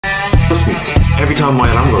every time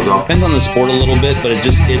my alarm goes off. Depends on the sport a little bit, but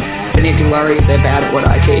I need to worry they're bad at what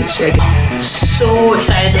I teach. I'm so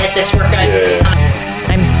excited to hit this workout.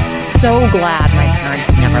 I'm so glad my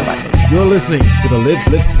parents never let me. You're listening to the Live,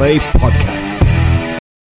 Lift, Play podcast.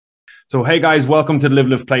 So, hey guys, welcome to the Live,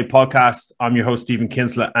 Lift, Play podcast. I'm your host, Stephen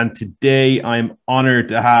Kinsella, and today I'm honored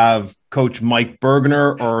to have Coach Mike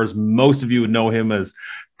Burgener, or as most of you would know him as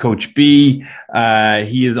Coach B.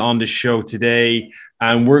 He is on the show today,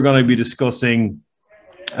 and we're going to be discussing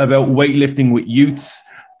about weightlifting with youths,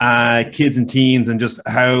 kids and teens, and just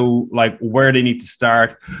how, where they need to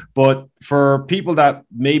start. But for people that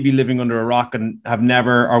may be living under a rock and have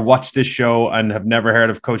never, or watched this show and have never heard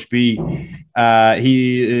of Coach B,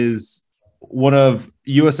 he is one of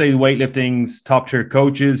USA Weightlifting's top tier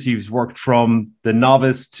coaches. He's worked from the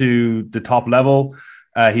novice to the top level.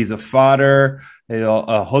 He's a father,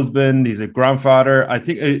 a husband, he's a grandfather. I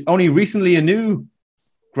think only recently a new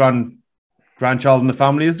grandchild in the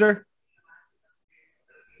family, is there?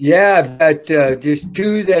 Yeah, I've got just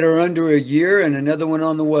two that are under a year and another one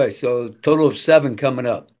on the way. So total of 7 coming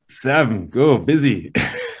up. 7, go busy.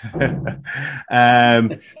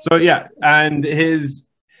 So yeah, and his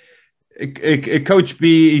Coach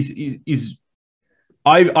B, he's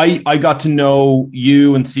I got to know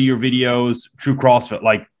you and see your videos through CrossFit,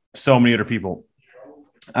 like so many other people.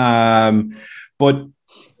 But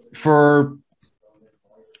for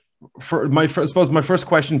I suppose my first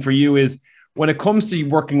question for you is, when it comes to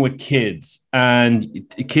working with kids and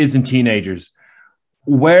teenagers,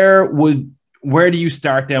 where do you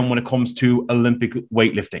start them when it comes to Olympic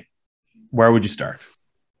weightlifting? Where would you start?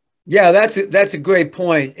 Yeah, that's a great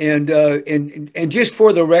point. And just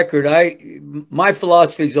for the record, my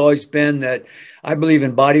philosophy has always been that I believe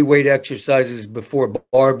in body weight exercises before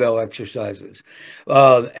barbell exercises.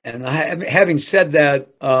 Having said that,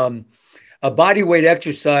 a body weight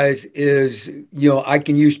exercise is, I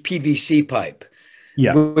can use PVC pipe,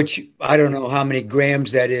 which I don't know how many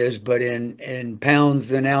grams that is, but in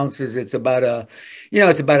pounds and ounces, it's about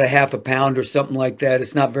a half a pound or something like that.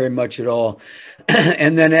 It's not very much at all.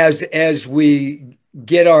 And then as we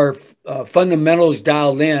get our fundamentals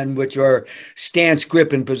dialed in, which are stance,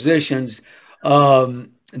 grip, and positions,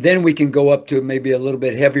 then we can go up to maybe a little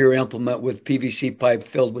bit heavier implement with PVC pipe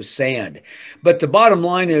filled with sand. But the bottom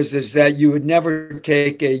line is that you would never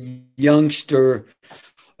take a youngster,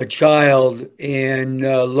 a child, and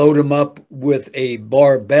load them up with a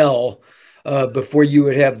barbell before you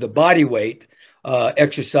would have the body weight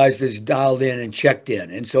exercises dialed in and checked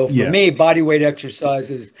in. And so for me, body weight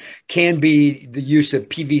exercises can be the use of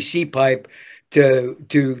PVC pipe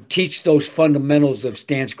to teach those fundamentals of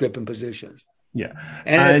stance, grip, and positions. Yeah.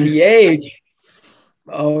 And at the age,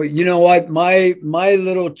 you know what? My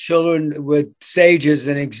little children, with Sage as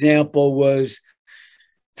an example, was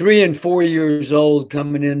 3 and 4 years old,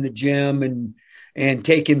 coming in the gym and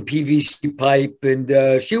taking PVC pipe.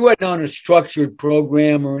 And she wasn't on a structured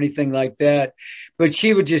program or anything like that, but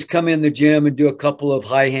she would just come in the gym and do a couple of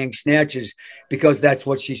high hang snatches because that's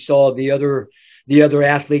what she saw the other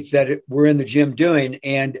athletes that were in the gym doing.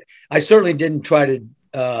 And I certainly didn't try to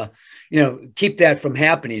keep that from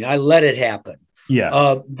happening. I let it happen.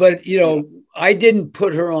 Yeah. But I didn't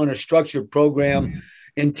put her on a structured program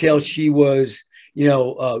until she was,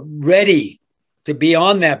 ready to be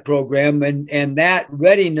on that program. And that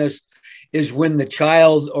readiness is when the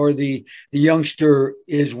child or the youngster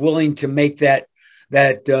is willing to make that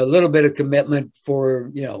little bit of commitment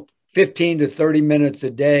for, 15 to 30 minutes a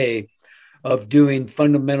day of doing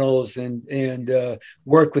fundamentals and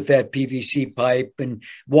work with that PVC pipe and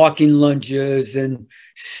walking lunges and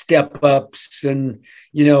step ups and,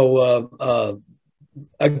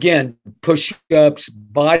 again, push-ups,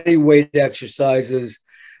 body weight exercises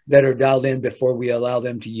that are dialed in before we allow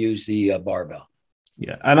them to use the barbell.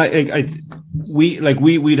 Yeah. And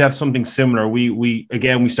we'd have something similar. We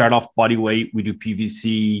start off body weight, we do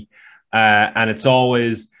PVC, and it's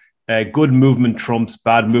always good movement trumps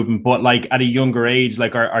bad movement. But at a younger age,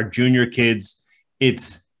 our junior kids,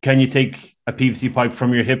 it's, can you take a PVC pipe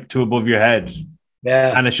from your hip to above your head?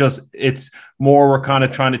 Yeah. And it's more, we're kind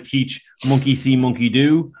of trying to teach monkey see, monkey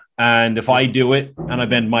do. And if I do it and I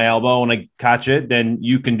bend my elbow and I catch it, then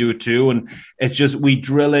you can do it too. And it's just, we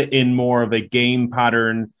drill it in more of a game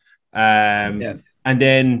pattern. And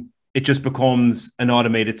then it just becomes an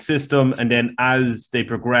automated system. And then as they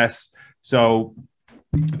progress, so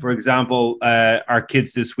for example, our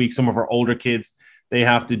kids this week, some of our older kids, we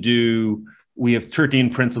have 13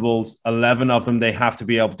 principles, 11 of them they have to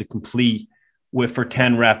be able to complete for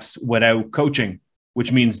 10 reps without coaching,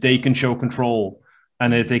 which means they can show control.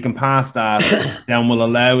 And if they can pass that, then we'll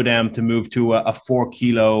allow them to move to a 4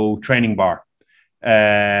 kilo training bar.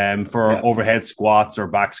 for overhead squats or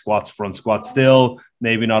back squats, front squats. Still,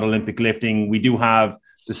 maybe not Olympic lifting. We do have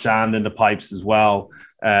the sand and the pipes as well.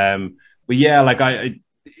 But yeah, like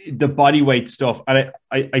the body weight stuff, and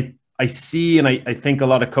I see, and I think a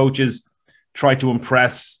lot of coaches try to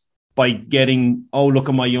impress by getting, oh, look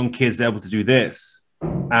at my young kids able to do this.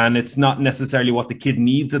 And it's not necessarily what the kid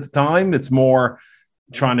needs at the time. It's more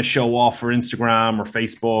trying to show off for Instagram or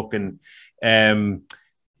Facebook. And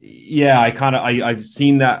yeah, I've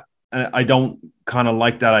seen that. I don't kind of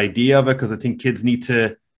like that idea of it, because I think kids need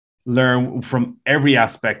to learn from every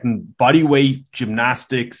aspect, and body weight,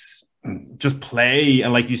 gymnastics, just play.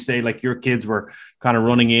 And like you say, like your kids were kind of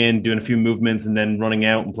running in, doing a few movements and then running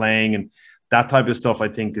out and playing, and that type of stuff I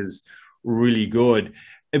think is really good.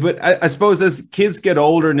 But I suppose as kids get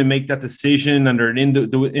older and they make that decision and they're in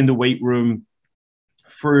the weight room,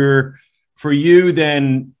 for you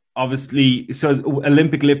then, obviously, so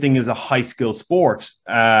Olympic lifting is a high skill sport.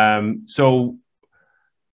 So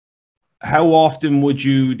how often would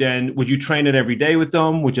you train it every day with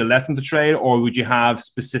them? Would you let them to train, or would you have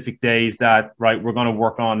specific days that, right, we're going to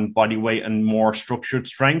work on body weight and more structured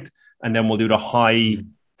strength, and then we'll do the high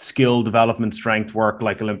skill development strength work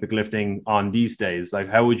like Olympic lifting on these days? Like,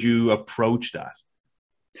 how would you approach that?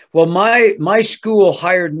 Well, my school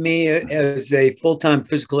hired me as a full-time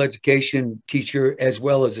physical education teacher as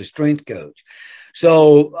well as a strength coach.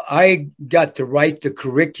 So I got to write the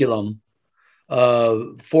curriculum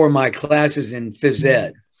for my classes in phys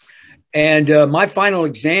ed. And my final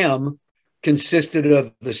exam consisted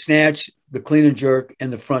of the snatch, the clean and jerk,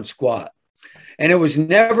 and the front squat. And it was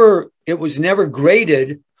never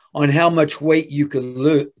graded on how much weight you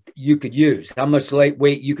could use, how much light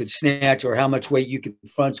weight you could snatch, or how much weight you could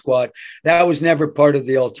front squat. That was never part of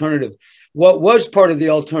the alternative. What was part of the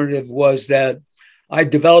alternative was that I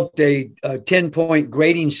developed a 10-point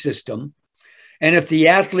grading system. And if the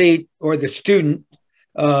athlete or the student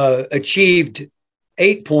achieved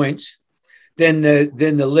 8 points, then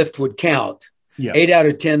the lift would count. Yeah. 8 out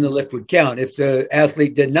of 10, the lift would count. If the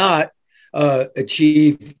athlete did not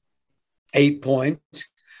achieve 8 points,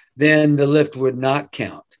 then the lift would not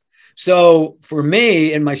count. So for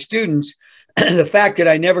me and my students, the fact that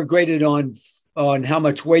I never graded on how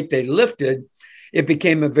much weight they lifted, it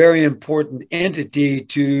became a very important entity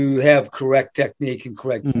to have correct technique and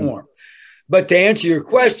correct form. But to answer your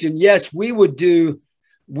question, yes, we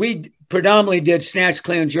predominantly did snatch,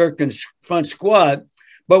 clean and jerk, and front squat,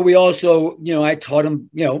 but we also, I taught them,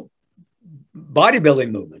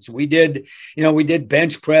 bodybuilding movements. We did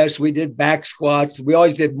bench press, we did back squats. We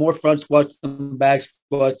always did more front squats than back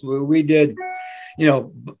squats. We did,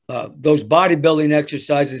 those bodybuilding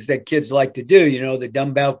exercises that kids like to do, the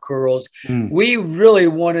dumbbell curls. We really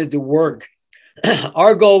wanted to work.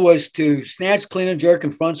 Our goal was to snatch, clean and jerk,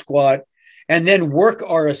 and front squat, and then work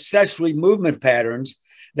our accessory movement patterns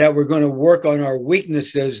that we're going to work on our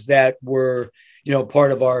weaknesses that were,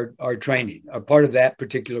 part of our training, or part of that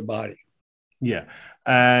particular body. Yeah.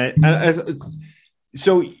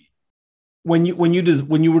 So when you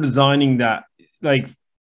were designing that, like,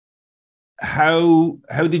 how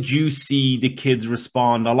did you see the kids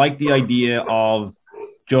respond? I like the idea of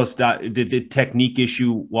just that the technique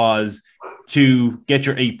issue was to get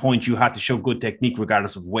your 8 points, you had to show good technique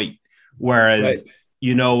regardless of weight. Whereas,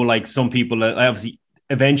 like some people, obviously,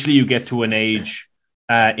 eventually you get to an age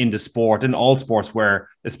in the sport, in all sports, where,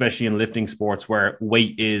 especially in lifting sports, where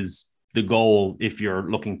weight is the goal if you're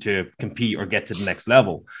looking to compete or get to the next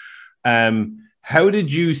level. How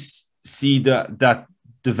did you see that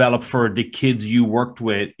develop for the kids you worked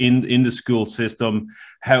with in the school system?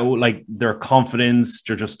 How, like, their confidence,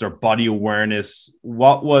 their body awareness?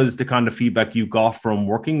 What was the kind of feedback you got from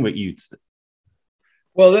working with youths?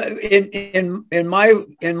 Well, in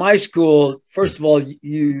my school, first of all,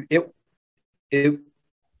 you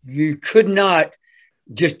could not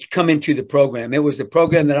just come into the program. It was a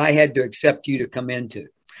program that I had to accept you to come into.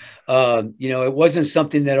 It wasn't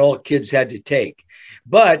something that all kids had to take.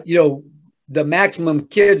 But, the maximum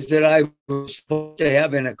kids that I was supposed to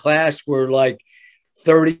have in a class were like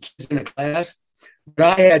 30 kids in a class.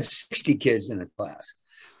 But I had 60 kids in a class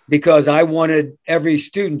because I wanted every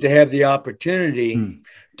student to have the opportunity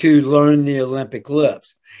to learn the Olympic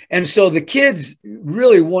lifts. And so the kids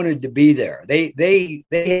really wanted to be there. They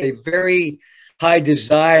had a very high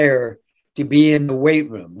desire to be in the weight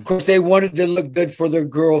room. Of course, they wanted to look good for their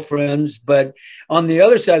girlfriends, but on the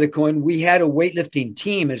other side of the coin, we had a weightlifting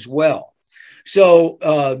team as well.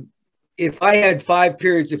 So if I had 5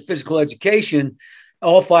 periods of physical education,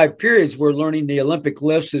 all 5 periods were learning the Olympic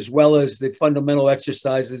lifts as well as the fundamental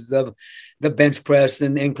exercises of the bench press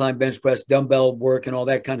and incline bench press, dumbbell work, and all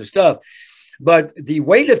that kind of stuff. But the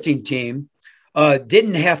weightlifting team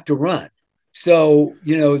didn't have to run. So,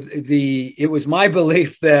 it was my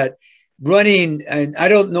belief that running, and I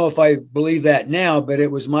don't know if I believe that now, but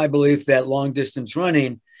it was my belief that long distance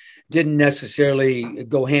running didn't necessarily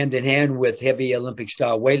go hand in hand with heavy Olympic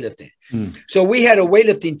style weightlifting. So we had a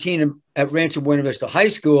weightlifting team at Rancho Buena Vista High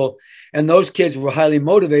School, and those kids were highly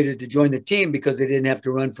motivated to join the team because they didn't have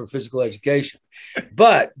to run for physical education.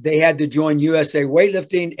 But they had to join USA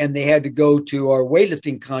Weightlifting, and they had to go to our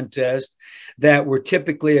weightlifting contest that were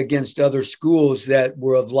typically against other schools that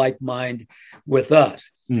were of like mind with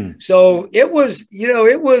us. So it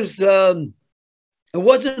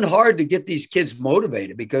wasn't hard to get these kids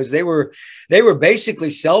motivated because they were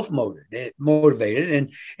basically self-motivated.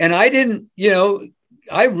 And I didn't,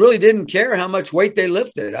 I really didn't care how much weight they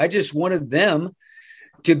lifted. I just wanted them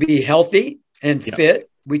to be healthy and fit.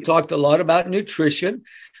 We talked a lot about nutrition,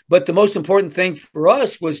 but the most important thing for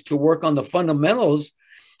us was to work on the fundamentals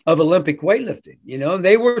of Olympic weightlifting.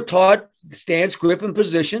 They were taught the stance, grip, and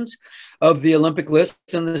positions of the Olympic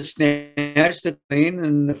lifts and the snatch, the clean,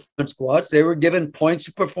 and the front squats. They were given points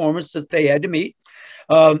of performance that they had to meet.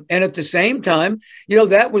 And at the same time,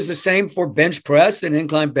 that was the same for bench press and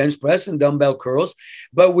incline bench press and dumbbell curls.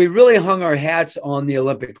 But we really hung our hats on the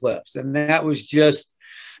Olympic lifts. And that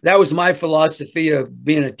was my philosophy of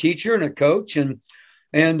being a teacher and a coach. And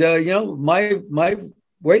my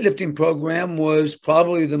weightlifting program was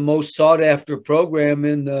probably the most sought after program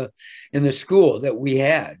in the school that we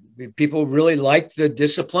had. People really liked the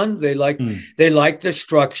discipline. They liked the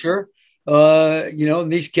structure.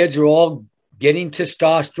 These kids are all getting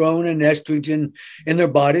testosterone and estrogen in their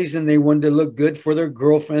bodies, and they wanted to look good for their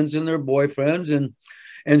girlfriends and their boyfriends.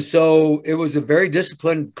 And so it was a very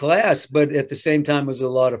disciplined class, but at the same time, it was a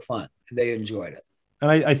lot of fun. They enjoyed it. And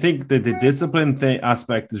I think that the discipline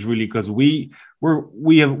aspect is really because we've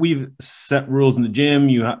set rules in the gym.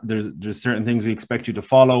 There's certain things we expect you to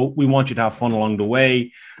follow. We want you to have fun along the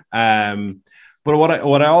way. But what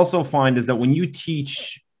I also find is that when you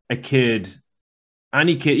teach a kid,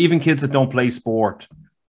 any kid, even kids that don't play sport,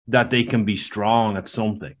 that they can be strong at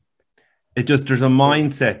something, there's a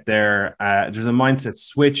mindset there. There's a mindset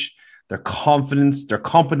switch. Their confidence, they're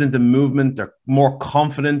competent in movement. They're more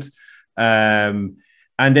confident.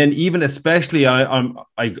 And then even especially, I'm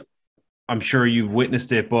sure you've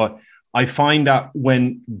witnessed it, but I find that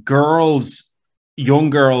when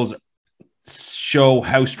young girls show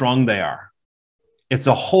how strong they are, it's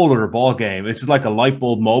a whole other ball game. It's just like a light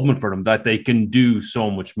bulb moment for them that they can do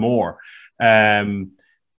so much more. Did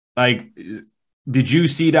you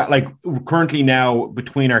see that? Like currently now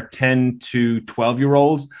between our 10 to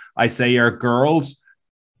 12-year-olds, I say our girls,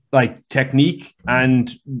 like technique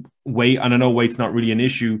and weight, and I know weight's not really an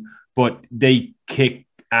issue, but they kick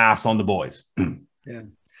ass on the boys. Yeah,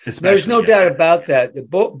 there's no doubt about that. The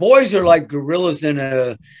boys are like gorillas in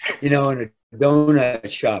a donut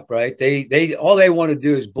shop, right? They all they want to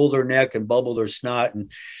do is bull their neck and bubble their snot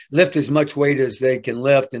and lift as much weight as they can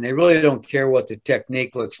lift, and they really don't care what the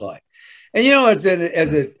technique looks like. And as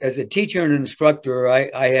a teacher and an instructor,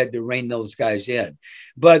 I had to rein those guys in,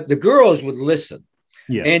 but the girls would listen.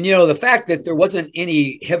 Yeah. And, the fact that there wasn't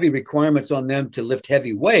any heavy requirements on them to lift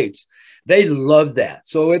heavy weights, they loved that.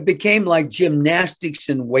 So it became like gymnastics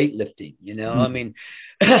and weightlifting, I mean,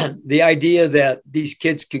 the idea that these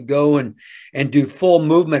kids could go and do full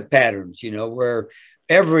movement patterns, where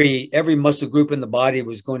every muscle group in the body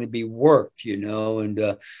was going to be worked,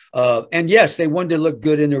 and yes, they wanted to look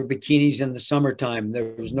good in their bikinis in the summertime.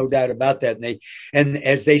 There was no doubt about that. And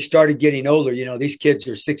as they started getting older, these kids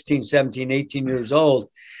are 16, 17, 18 years old.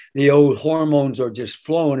 The old hormones are just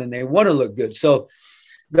flowing and they want to look good. So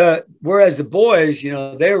whereas the boys,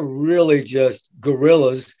 they're really just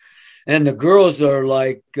gorillas, and the girls are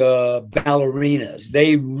like ballerinas.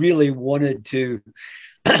 They really wanted to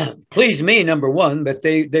please me, number one, but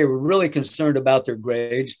they were really concerned about their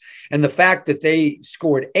grades. And the fact that they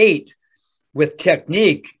scored 8 with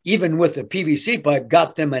technique, even with the PVC pipe,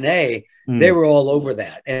 got them an A. They were all over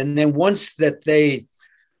that. And then once that they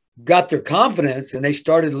got their confidence and they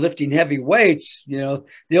started lifting heavy weights,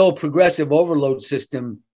 the old progressive overload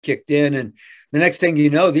system kicked in. And the next thing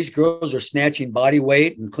you know, these girls are snatching body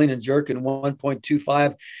weight and clean and jerking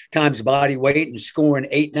 1.25 times body weight and scoring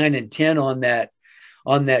 8, 9, and 10 on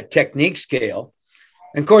that technique scale.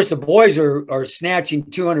 And of course, the boys are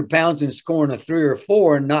snatching 200 pounds and scoring a 3 or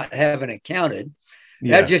 4 and not having it counted.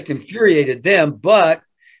 Yeah. That just infuriated them. But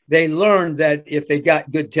they learned that if they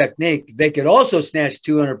got good technique, they could also snatch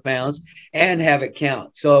 200 pounds and have it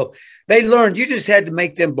count. So they learned you just had to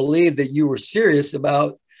make them believe that you were serious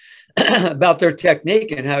about their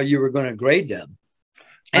technique and how you were going to grade them.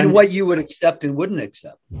 and what you would accept and wouldn't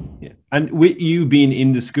accept. Yeah. And with you being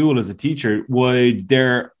in the school as a teacher, would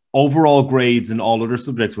their overall grades and all other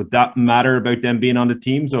subjects, would that matter about them being on the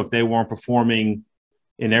team? So if they weren't performing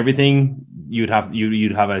in everything, you'd have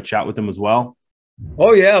a chat with them as well?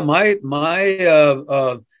 Oh yeah, my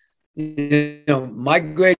my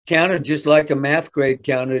grade counted just like a math grade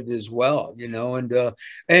counted as well,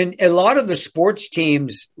 and a lot of the sports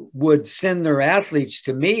teams would send their athletes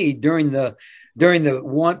to me during the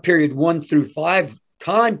period 1 through 5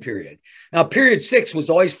 time period. Now, period 6 was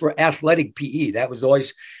always for athletic PE. That was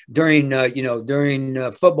always during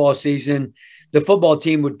football season. The football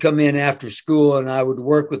team would come in after school and I would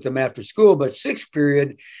work with them after school. But 6th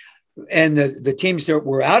period, and the teams that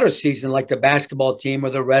were out of season, like the basketball team or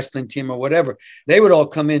the wrestling team or whatever, they would all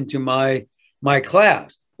come into my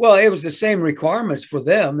class. Well, it was the same requirements for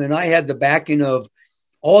them. And I had the backing of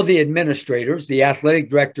all the administrators, the athletic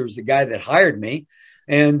directors, the guy that hired me,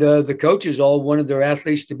 and the coaches all wanted their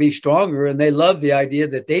athletes to be stronger. And they loved the idea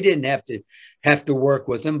that they didn't have to work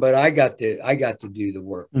with them, but I got to do the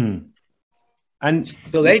work. Mm. And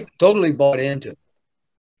so they totally bought into it.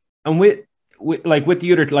 And with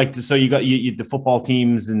the other, so you got you the football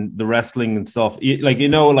teams and the wrestling and stuff,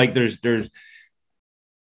 there's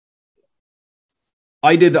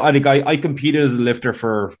I competed as a lifter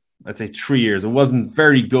for, I'd say, 3 years. It wasn't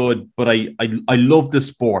very good, but I loved the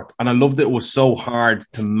sport, and I loved that it was so hard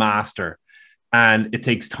to master, and it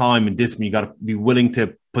takes time and discipline. You got to be willing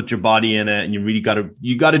to put your body in it, and you really got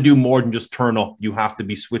to do more than just turn up. You have to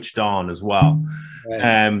be switched on as well.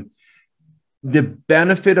 Right. The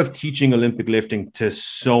benefit of teaching Olympic lifting to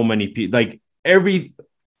so many people, I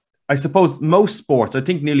suppose most sports, I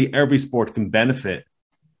think nearly every sport can benefit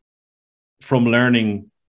from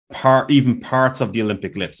learning even parts of the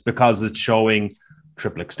Olympic lifts, because it's showing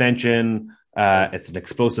triple extension. It's an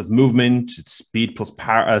explosive movement. It's speed plus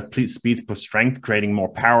power, speed plus strength, creating more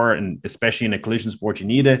power, and especially in a collision sport, you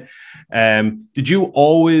need it. Did you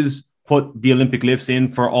always put the Olympic lifts in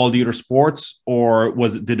for all the other sports, or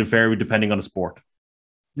did it vary depending on the sport?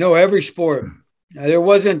 No, every sport. There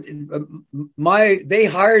wasn't they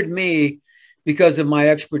hired me because of my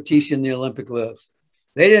expertise in the Olympic lifts.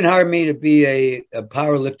 They didn't hire me to be a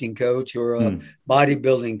powerlifting coach or a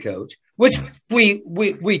bodybuilding coach, which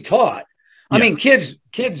we taught. I mean, kids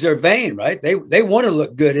are vain, right? They want to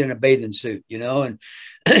look good in a bathing suit, and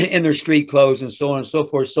in their street clothes and so on and so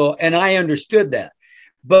forth. So, and I understood that.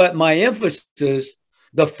 But my emphasis,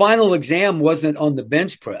 the final exam wasn't on the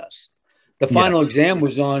bench press. The final exam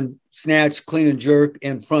was on snatch, clean and jerk,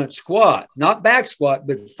 and front squat, not back squat,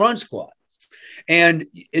 but front squat. And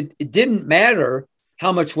it didn't matter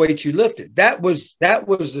how much weight you lifted. That was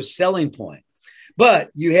the selling point.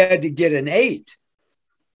 But you had to get an 8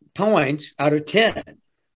 points out of 10.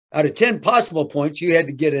 Out of 10 possible points, you had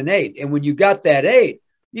to get an 8. And when you got that 8,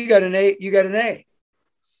 you got an A.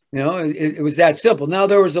 It was that simple. Now,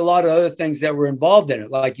 there was a lot of other things that were involved in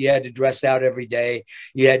it, like you had to dress out every day.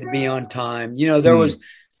 You had to be on time. There was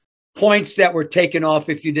points that were taken off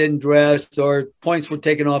if you didn't dress, or points were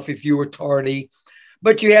taken off if you were tardy.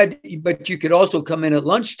 But you could also come in at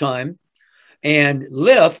lunchtime and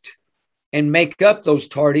lift and make up those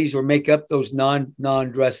tardies or make up those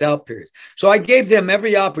non-dress out periods. So I gave them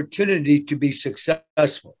every opportunity to be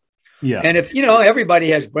successful. Yeah. And if, everybody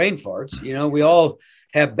has brain farts, we all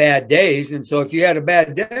have bad days. And so if you had a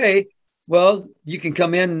bad day, well, you can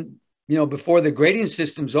come in, before the grading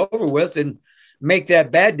system's over with and make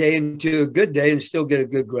that bad day into a good day and still get a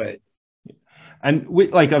good grade. And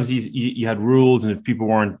obviously you had rules, and if people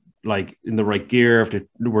weren't in the right gear, if they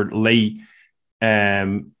were late.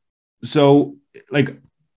 So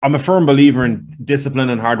I'm a firm believer in discipline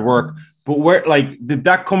and hard work, but where did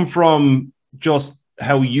that come from? Just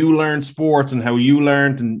how you learned sports and how you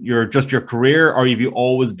learned and your career, or have you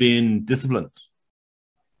always been disciplined?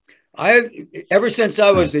 Ever since I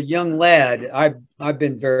was a young lad, I've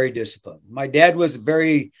been very disciplined. My dad was a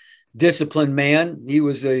very disciplined man. He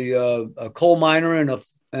was a coal miner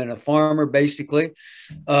and a farmer, basically.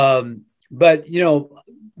 But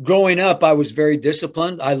growing up, I was very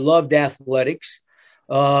disciplined. I loved athletics,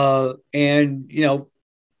 and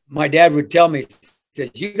my dad would tell me, says,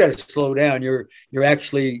 you got to slow down. You're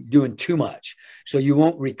actually doing too much. So you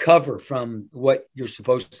won't recover from what you're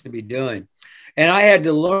supposed to be doing. And I had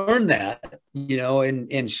to learn that,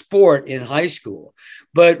 in sport in high school.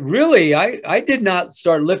 But really, I did not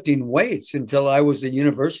start lifting weights until I was a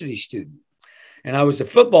university student. And I was a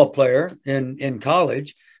football player in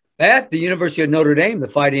college at the University of Notre Dame, the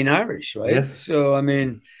Fighting Irish, right? Yes. So, I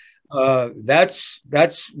mean, that's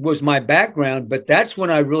was my background. But that's when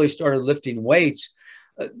I really started lifting weights.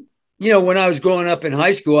 when I was growing up in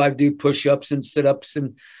high school, I'd do push-ups and sit-ups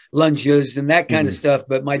and lunges and that kind of stuff.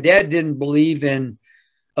 But my dad didn't believe in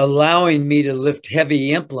allowing me to lift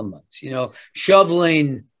heavy implements,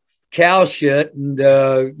 shoveling cow shit and,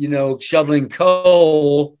 shoveling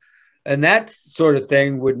coal and that sort of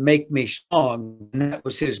thing would make me strong. And that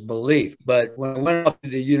was his belief. But when I went off to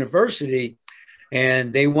the university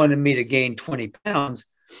and they wanted me to gain 20 pounds,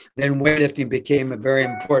 then weightlifting became a very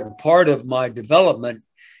important part of my development.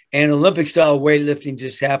 And Olympic style weightlifting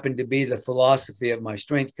just happened to be the philosophy of my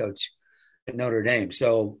strength coach at Notre Dame.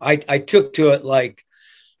 So I took to it like,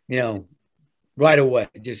 right away.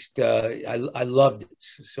 Just I loved it.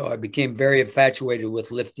 So I became very infatuated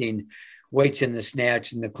with lifting weights in the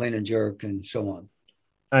snatch and the clean and jerk and so on.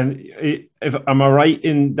 And if am I right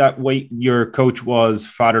in that your coach was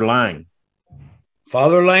Father Lang?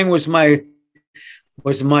 Father Lang was my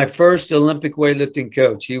first Olympic weightlifting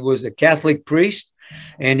coach. He was a Catholic priest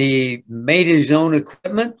and he made his own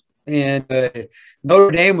equipment. And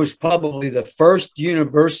Notre Dame was probably the first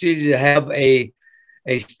university to have a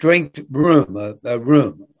strength room, a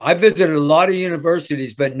room. I visited a lot of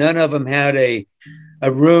universities, but none of them had a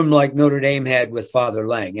room like Notre Dame had with Father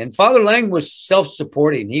Lang. And Father Lang was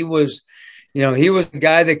self-supporting. He was the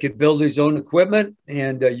guy that could build his own equipment.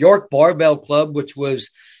 And York Barbell Club, which was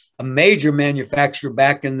a major manufacturer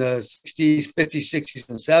back in the 60s, 50s, 60s,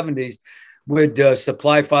 and 70s, would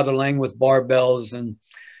supply Father Lang with barbells and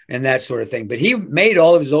that sort of thing. But he made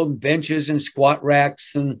all of his own benches and squat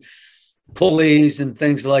racks and pulleys and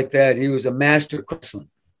things like that. He was a master craftsman.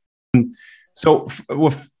 So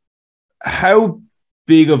how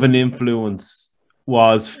big of an influence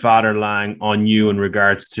was Father Lang on you in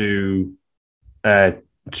regards to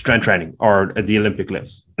strength training or the Olympic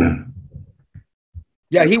lifts?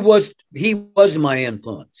 Yeah, he was my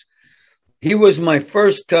influence. He was my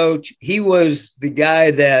first coach. He was the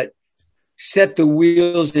guy that set the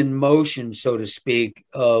wheels in motion, so to speak,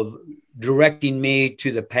 of directing me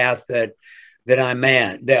to the path that I'm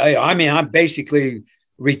at. I mean, I'm basically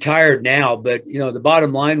retired now, but the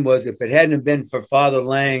bottom line was if it hadn't been for Father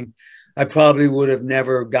Lang, I probably would have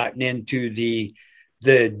never gotten into the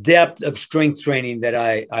depth of strength training that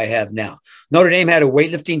I have now. Notre Dame had a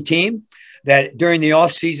weightlifting team that during the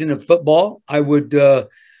off season of football, I would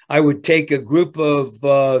take a group of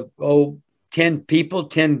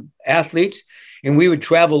 10 athletes, and we would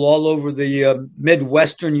travel all over the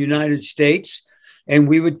Midwestern United States, and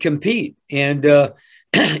we would compete. And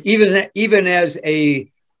even as a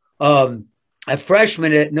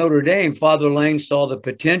freshman at Notre Dame, Father Lang saw the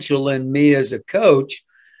potential in me as a coach,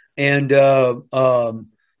 and I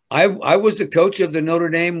was the coach of the Notre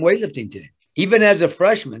Dame weightlifting team, even as a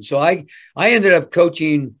freshman. So I ended up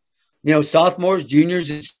coaching, sophomores,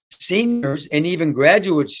 juniors, seniors, and even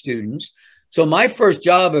graduate students. So my first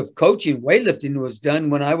job of coaching weightlifting was done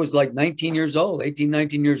when I was like 19 years old,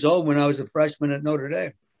 when I was a freshman at Notre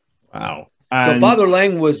Dame. Wow. So Father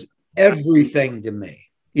Lang was everything to me.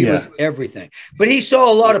 He was everything. But he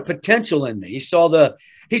saw a lot of potential in me. He saw the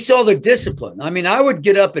discipline. I mean, I would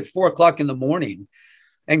get up at 4:00 in the morning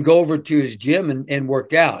and go over to his gym and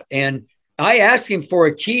work out. And I asked him for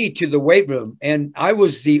a key to the weight room. And I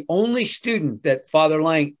was the only student that Father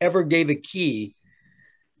Lang ever gave a key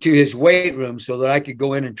to his weight room so that I could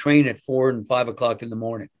go in and train at 4 and 5 o'clock in the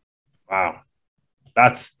morning. Wow.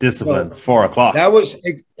 That's discipline. So 4 o'clock. I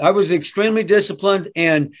was extremely disciplined.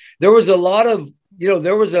 And there was a lot of,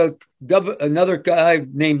 there was another guy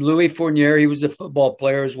named Louis Fournier. He was a football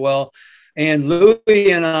player as well. And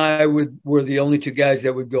Louis and I were the only two guys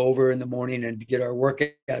that would go over in the morning and get our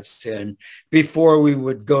workouts in before we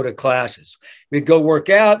would go to classes. We'd go work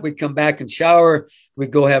out, we'd come back and shower,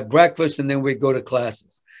 we'd go have breakfast, and then we'd go to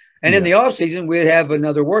classes. And in the off season, we'd have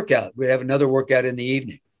another workout. We'd have another workout in the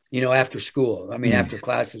evening, after school. I mean, after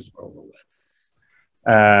classes were over with.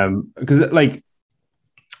 Because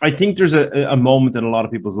I think there's a moment in a lot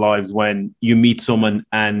of people's lives when you meet someone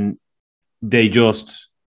and they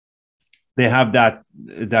have that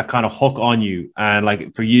kind of hook on you. And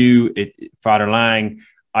like for you, Father Lang,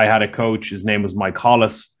 I had a coach, his name was Mike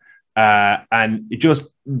Hollis. And it just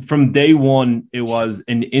from day one, it was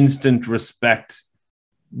an instant respect,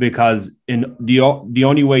 because the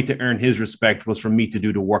only way to earn his respect was for me to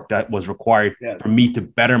do the work that was required for me to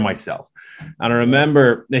better myself. And I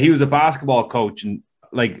remember that he was a basketball coach, and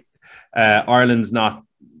Ireland's not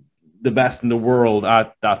the best in the world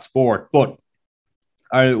at that sport. But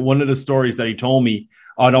one of the stories that he told me,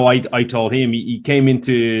 I told him, he came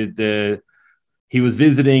he was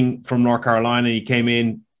visiting from North Carolina. He came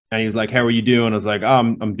in and he was like, "How are you doing?" I was like,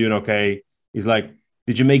 I'm doing okay. He's like,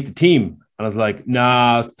 "Did you make the team?" And I was like,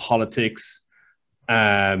 "Nah, it's politics."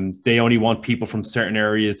 They only want people from certain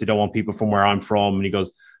areas. They don't want people from where I'm from. And he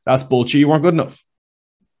goes, that's bullshit. You weren't good enough.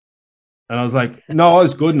 And I was like, no, I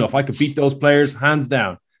was good enough. I could beat those players hands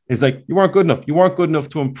down. He's like, you weren't good enough. You weren't good enough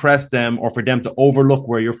to impress them or for them to overlook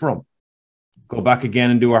where you're from. Go back again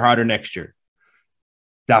and do it harder next year.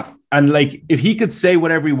 And like, if he could say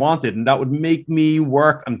whatever he wanted and that would make me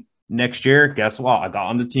work. And next year, guess what? I got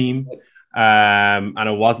on the team. And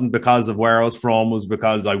it wasn't because of where I was from. It was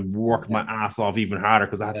because I worked my ass off even harder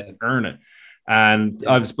because I had to earn it. And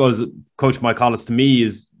I suppose Coach Mike Hollis to me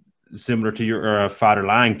is similar to your Father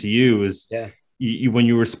Lang to you is when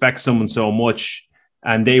you respect someone so much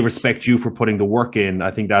and they respect you for putting the work in.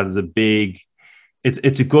 I think that is a big,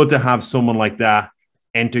 it's good to have someone like that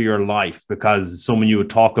enter your life because someone you would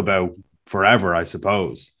talk about forever, I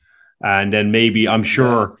suppose. And then maybe I'm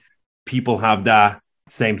sure people have that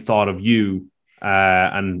same thought of you.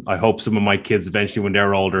 And I hope some of my kids eventually, when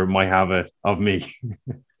they're older, might have it of me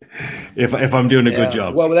if I'm doing a good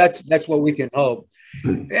job. Well, that's what we can hope.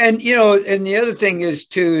 And, you know, and the other thing is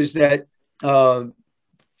too, is that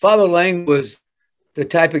Father Lang was the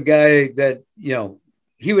type of guy that, you know,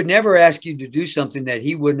 he would never ask you to do something that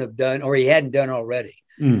he wouldn't have done or he hadn't done already.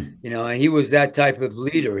 You know, and he was that type of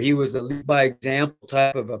leader. He was a lead by example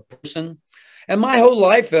type of a person. And my whole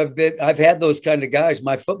life I've had those kind of guys.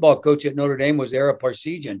 My football coach at Notre Dame was Ara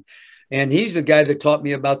Parsegian, and he's the guy that taught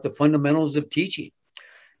me about the fundamentals of teaching.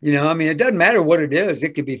 You know, I mean, it doesn't matter what it is.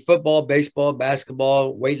 It could be football, baseball,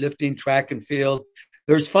 basketball, weightlifting, track and field.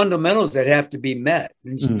 There's fundamentals that have to be met.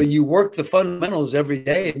 And so you work the fundamentals every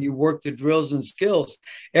day and you work the drills and skills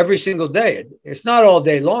every single day. It's not all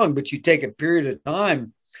day long, but you take a period of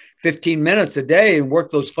time, 15 minutes a day, and work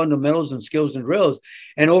those fundamentals and skills and drills.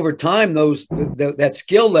 And over time, that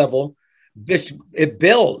skill level, it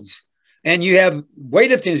builds. And you have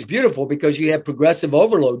weightlifting is beautiful because you have progressive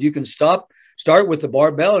overload. You can start with the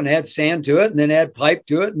barbell and add sand to it and then add pipe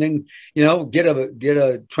to it. And then, you know, get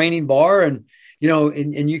a training bar and, you know,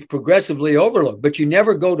 and you progressively overload, but you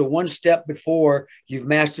never go to one step before you've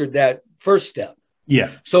mastered that first step. Yeah.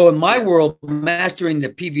 So in my world, mastering the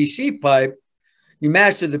PVC pipe, you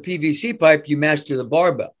master the PVC pipe, you master the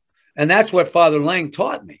barbell. And that's what Father Lang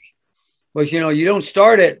taught me was, you know, you don't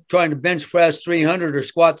start at trying to bench press 300 or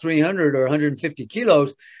squat 300 or 150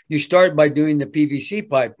 kilos. You start by doing the PVC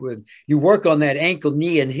pipe you work on that ankle,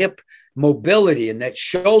 knee and hip mobility and that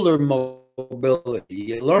shoulder mobility.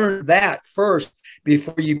 You learn that first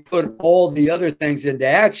before you put all the other things into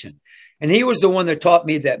action. And he was the one that taught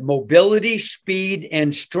me that mobility, speed,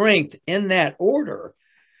 and strength in that order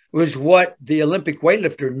was what the Olympic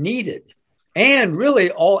weightlifter needed. And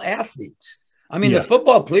really all athletes. I mean, the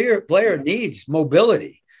football player needs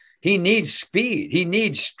mobility. He needs speed. He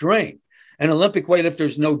needs strength. And Olympic weightlifter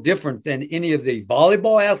is no different than any of the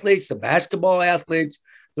volleyball athletes, the basketball athletes.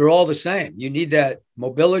 They're all the same. You need that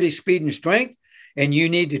mobility, speed, and strength, and you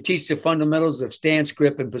need to teach the fundamentals of stance,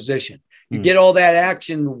 grip, and position. You get all that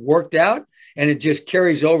action worked out, and it just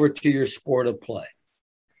carries over to your sport of play.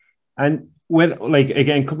 And when, like,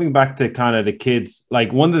 again, coming back to kind of the kids,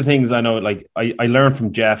 like one of the things I know, like I learned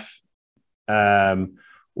from Jeff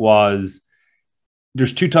was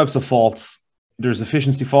there's two types of faults. There's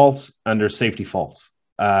efficiency faults and there's safety faults.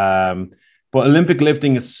 But Olympic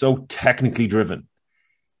lifting is so technically driven.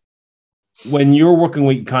 When you're working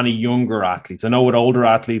with kind of younger athletes, I know with older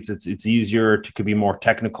athletes, it's easier to be more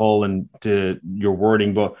technical and to your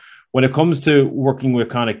wording. But when it comes to working with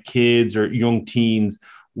kind of kids or young teens,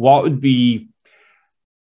 what would be,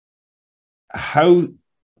 how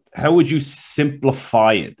would you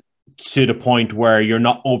simplify it to the point where you're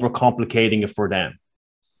not overcomplicating it for them?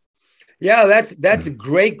 Yeah, that's a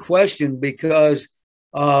great question because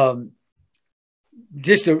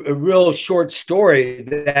just a real short story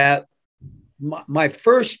that my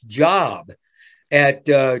first job at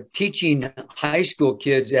teaching high school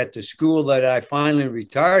kids at the school that I finally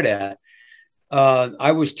retired at,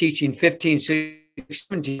 I was teaching 15, 16,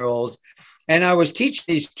 17-year-olds, and I was teaching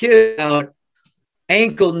these kids about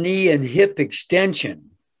ankle, knee, and hip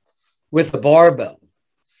extension with the barbell.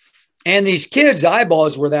 And these kids'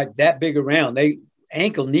 eyeballs were that big around. They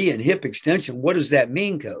ankle, knee, and hip extension. What does that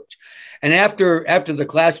mean, coach? And after the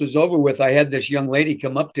class was over with, I had this young lady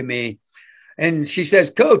come up to me and she says,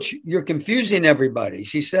 Coach, you're confusing everybody.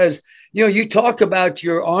 She says, you know, you talk about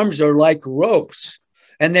your arms are like ropes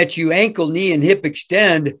and that you ankle, knee, and hip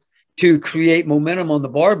extend to create momentum on the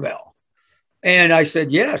barbell. And I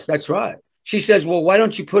said, yes, that's right. She says, well, why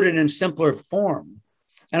don't you put it in simpler form?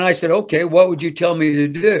 And I said, okay, what would you tell me to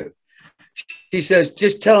do? She says,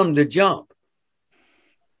 just tell them to jump.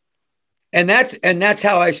 And that's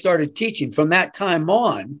how I started teaching. From that time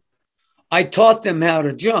on, I taught them how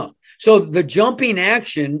to jump. So the jumping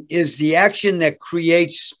action is the action that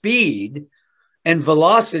creates speed and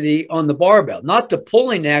velocity on the barbell, not the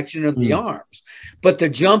pulling action of the arms, but the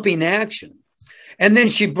jumping action. And then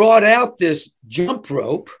she brought out this jump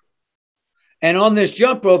rope. And on this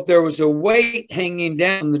jump rope, there was a weight hanging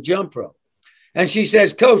down the jump rope. And she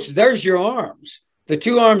says, Coach, there's your arms, the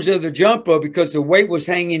two arms of the jump rope, because the weight was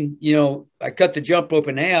hanging, I cut the jump rope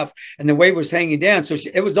in half and the weight was hanging down. So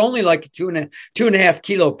it was only like a two and a half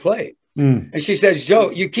kilo plate. And she says,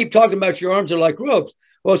 Joe, you keep talking about your arms are like ropes.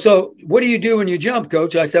 Well, so what do you do when you jump,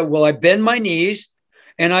 Coach? I said, well, I bend my knees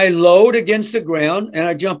and I load against the ground and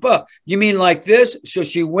I jump up. You mean like this? So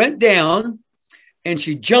she went down and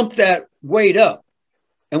she jumped that weight up.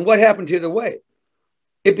 And what happened to the weight?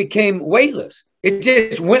 It became weightless. It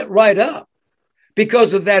just went right up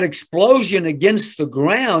because of that explosion against the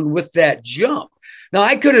ground with that jump. Now,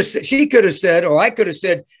 she could have said, or I could have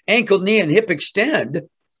said ankle, knee, and hip extend,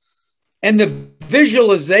 and the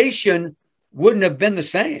visualization wouldn't have been the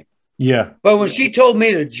same. Yeah. But when she told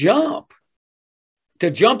me to jump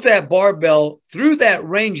that barbell through that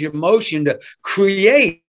range of motion to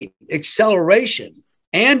create acceleration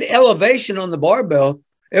and elevation on the barbell,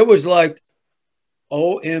 it was like,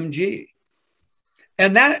 OMG.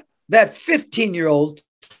 And that 15-year-old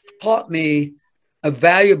taught me a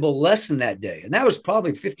valuable lesson that day. And that was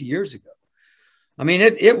probably 50 years ago. I mean,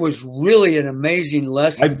 it was really an amazing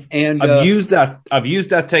lesson. I've used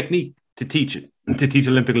that technique to teach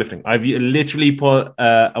Olympic lifting. I've literally put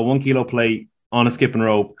a 1 kilo plate on a skipping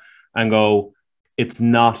rope and go, it's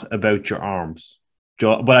not about your arms.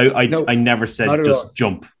 But I never said just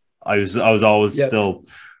jump. I was always still,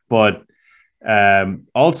 but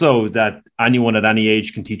also that anyone at any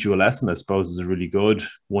age can teach you a lesson, I suppose, is a really good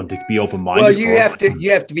one to be open-minded. Well, you have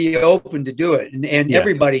to be open to do it. And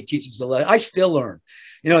everybody teaches a lesson. I still learn.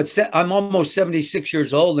 I'm almost 76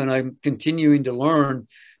 years old and I'm continuing to learn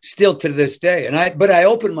still to this day. But I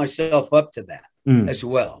open myself up to that as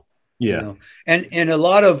well. Yeah. And a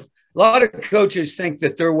lot of coaches think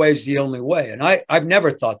that their way is the only way. And I've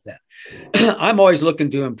never thought that. I'm always looking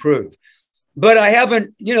to improve. But I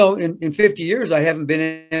haven't, in 50 years, I haven't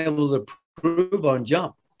been able to improve on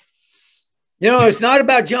jump. It's not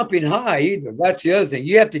about jumping high either. That's the other thing.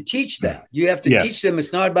 You have to teach that. You have to teach them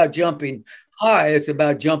it's not about jumping high. It's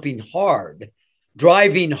about jumping hard,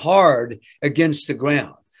 driving hard against the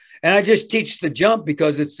ground. And I just teach the jump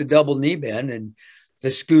because it's the double knee bend and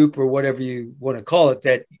the scoop or whatever you want to call it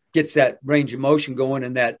that gets that range of motion going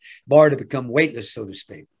and that bar to become weightless, so to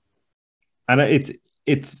speak. And it's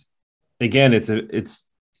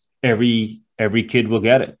every kid will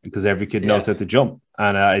get it because every kid knows how to jump.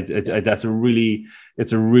 And it's a really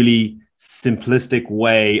simplistic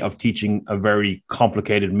way of teaching a very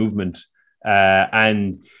complicated movement.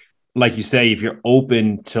 And like you say, if you're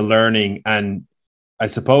open to learning, and I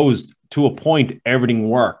suppose to a point, everything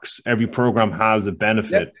works. Every program has a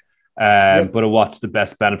benefit, but what's the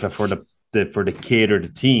best benefit for the kid or the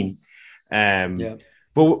teen?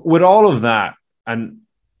 But with all of that, and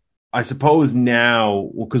I suppose now,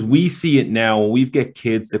 because we see it now, when we get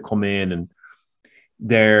kids that come in and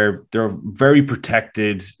they're very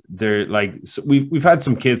protected. They're like, so we've had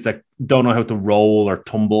some kids that don't know how to roll or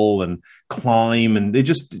tumble and climb, and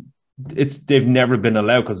they've never been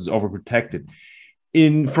allowed because it's overprotected.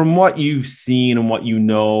 From what you've seen and what you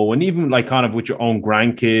know, and even like kind of with your own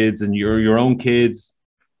grandkids and your own kids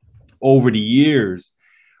over the years,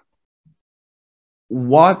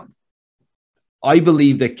 what I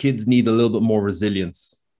believe that kids need a little bit more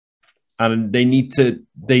resilience, and they need to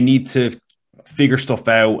figure stuff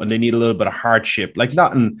out, and they need a little bit of hardship,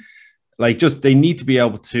 they need to be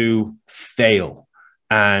able to fail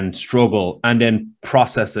and struggle and then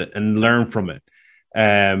process it and learn from it.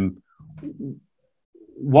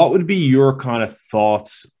 What would be your kind of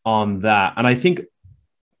thoughts on that? And I think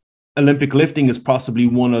Olympic lifting is possibly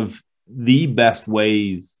one of the best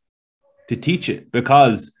ways to teach it,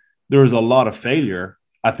 because there's a lot of failure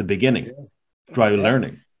at the beginning while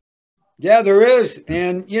learning. Yeah, there is.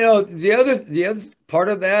 And, the other part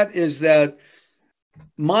of that is that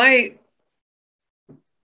my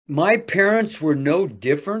parents were no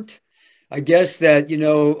different. I guess that,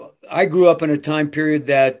 I grew up in a time period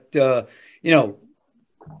that,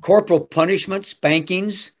 corporal punishment,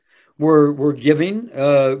 spankings were given.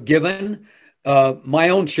 My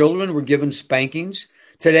own children were given spankings.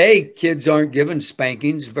 Today, kids aren't given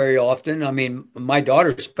spankings very often. I mean, my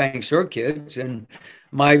daughter spanks her kids, and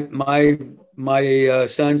my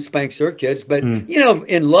son spanks her kids, but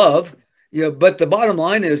in love. But the bottom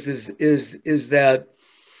line is that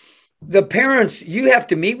the parents, you have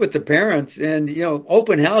to meet with the parents, and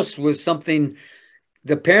open house was something.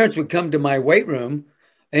 The parents would come to my weight room,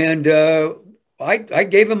 and I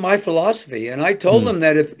gave them my philosophy, and I told them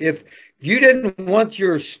that if you didn't want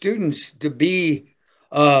your students to be,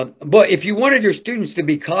 but if you wanted your students to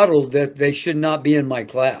be coddled, that they should not be in my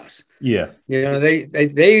class. Yeah.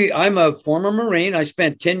 I'm a former Marine. I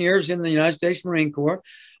spent 10 years in the United States Marine Corps,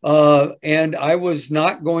 and I was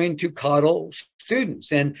not going to coddle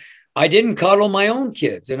students, and I didn't coddle my own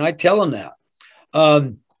kids, and I tell them that.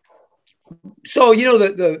 So,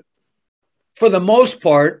 for the most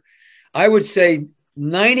part, I would say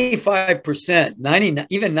 95%, 90,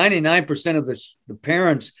 even 99% of the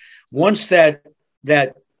parents, once that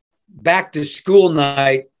back to school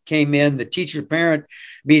night came in, the teacher parent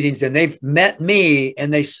meetings, and they've met me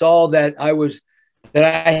and they saw that I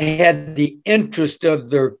had the interest of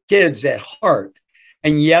their kids at heart.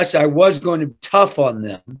 And yes, I was going to be tough on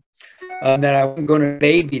them, that I wasn't going to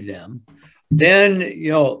baby them. Then,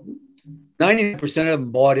 90% of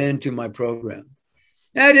them bought into my program.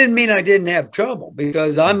 That didn't mean I didn't have trouble,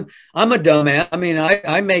 because I'm a dumbass. I mean,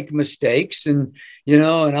 I make mistakes, and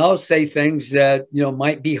and I'll say things that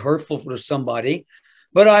might be hurtful for somebody,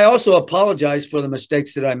 but I also apologize for the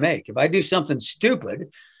mistakes that I make. If I do something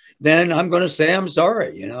stupid, then I'm going to say I'm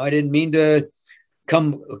sorry. I didn't mean to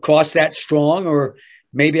come across that strong, or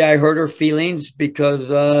maybe I hurt her feelings because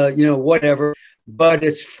whatever. But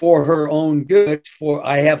it's for her own good.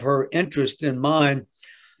 I have her interest in mind.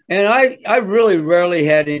 And I really rarely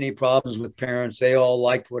had any problems with parents. They all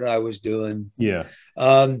liked what I was doing. Yeah.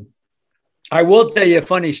 I will tell you a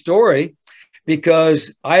funny story,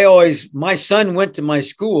 because my son went to my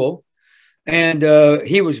school, and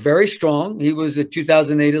he was very strong. He was a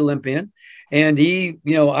 2008 Olympian. And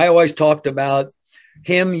I always talked about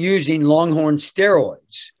him using Longhorn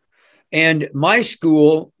steroids. And my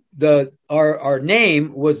school, our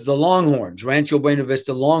name was the Longhorns, Rancho Buena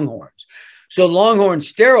Vista Longhorns. So Longhorn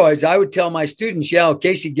steroids, I would tell my students,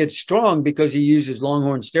 Casey gets strong because he uses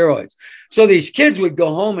Longhorn steroids. So these kids would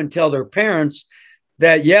go home and tell their parents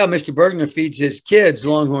that, Mr. Burgener feeds his kids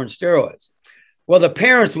Longhorn steroids. Well, the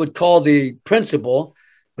parents would call the principal,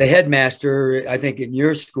 the headmaster, I think in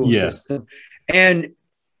your school system, and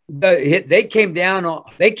they came down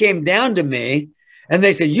to me, and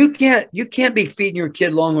they said, you can't be feeding your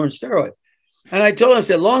kid Longhorn steroids. And I told them, I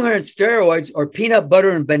said, Longhorn steroids are peanut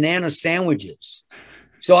butter and banana sandwiches.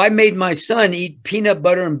 So I made my son eat peanut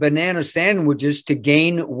butter and banana sandwiches to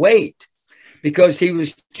gain weight, because he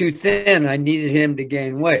was too thin. I needed him to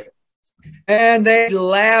gain weight. And they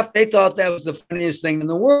laughed. They thought that was the funniest thing in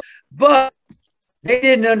the world, but they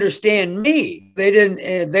didn't understand me.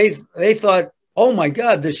 They thought, oh my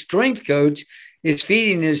God, the strength coach is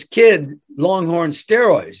feeding his kid Longhorn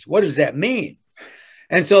steroids. What does that mean?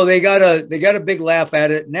 And so they got a big laugh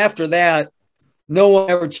at it. And after that, no one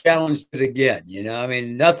ever challenged it again. I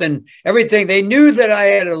mean, nothing, everything. They knew that I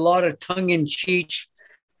had a lot of tongue-in-cheek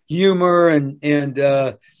humor, and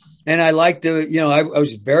I liked to, I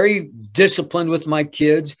was very disciplined with my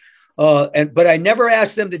kids. But I never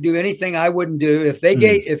asked them to do anything I wouldn't do.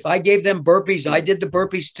 If I gave them burpees, I did the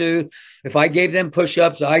burpees too. If I gave them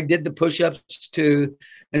push-ups, I did the push-ups too.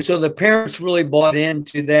 And so the parents really bought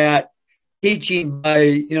into that teaching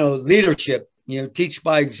by, leadership, teach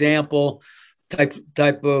by example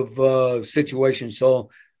type of situation. So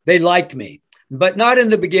they liked me, but not in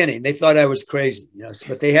the beginning. They thought I was crazy,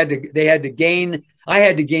 but I had to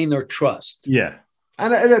gain their trust. Yeah.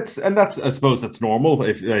 And that's I suppose that's normal,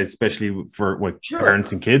 especially for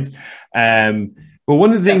parents and kids. But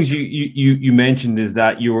one of the things you mentioned is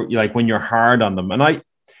that you were like, when you're hard on them, and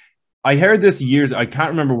I heard this years. I can't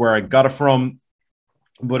remember where I got it from,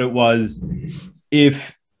 but it was,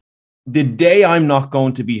 if the day I'm not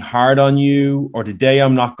going to be hard on you, or the day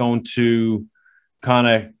I'm not going to kind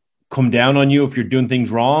of come down on you if you're doing things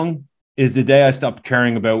wrong, is the day I stopped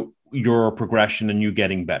caring about your progression and you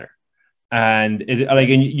getting better. And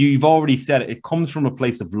and you've already said it comes from a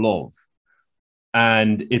place of love,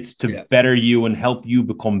 and it's to better you and help you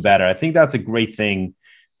become better. I think that's a great thing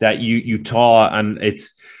that you taught, and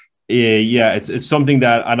it's something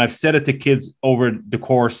that, and I've said it to kids over the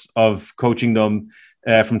course of coaching them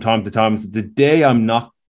from time to time. The day I'm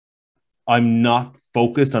not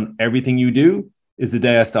focused on everything you do is the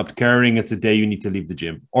day I stopped caring. It's the day you need to leave the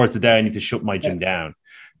gym, or it's the day I need to shut my gym down.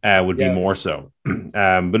 Would be more so.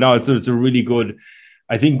 But no, it's a really good,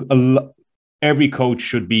 I think every coach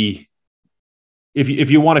should be, if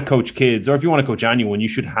you want to coach kids, or if you want to coach anyone, you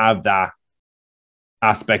should have that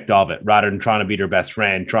aspect of it, rather than trying to be their best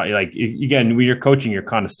friend. Again, when you're coaching, you're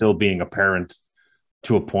kind of still being a parent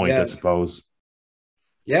to a point, I suppose.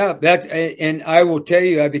 Yeah, and I will tell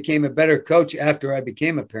you, I became a better coach after I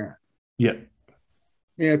became a parent. Yeah.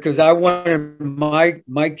 Yeah, because I wanted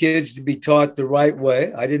my kids to be taught the right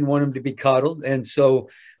way. I didn't want them to be coddled, and so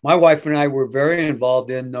my wife and I were very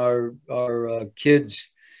involved in our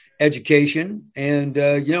kids' education. And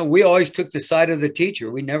we always took the side of the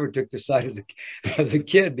teacher. We never took the side of the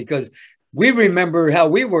kid because we remember how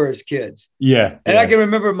we were as kids. Yeah. And I can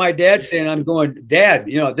remember my dad saying, "I'm going, Dad,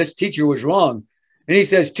 this teacher was wrong," and he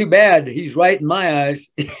says, "Too bad, he's right in my eyes."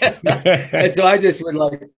 And so I just would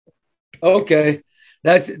like, okay.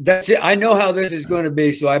 That's it. I know how this is going to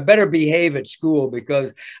be, so I better behave at school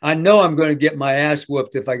because I know I'm going to get my ass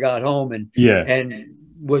whooped if I got home and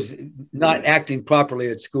was not acting properly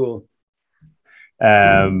at school.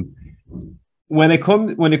 When it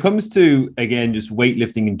comes to, again, just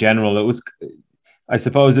weightlifting in general, I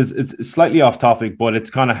suppose it's slightly off topic, but it's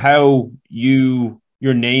kind of how your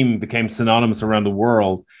name became synonymous around the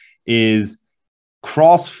world. Is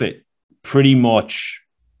CrossFit pretty much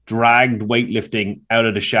dragged weightlifting out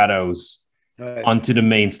of the shadows onto the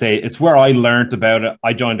main stage? It's where I learned about it.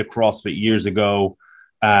 I joined a CrossFit years ago,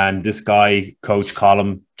 and this guy, Coach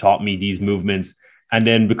Colum, taught me these movements. And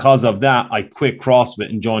then because of that, I quit CrossFit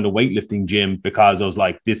and joined a weightlifting gym because I was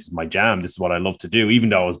like, this is my jam. This is what I love to do. Even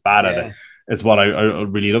though I was bad at it, it's what I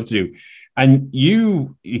really love to do. And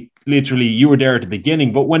you were there at the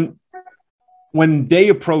beginning, but when they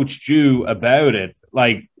approached you about it,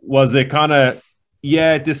 like, was it kind of,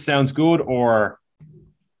 yeah, this sounds good, or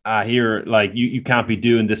here, like, you can't be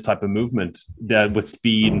doing this type of movement with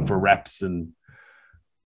speed and for reps? And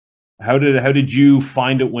how did you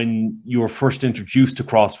find it when you were first introduced to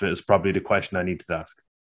CrossFit is probably the question I need to ask.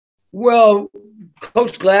 Well,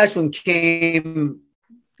 Coach Glassman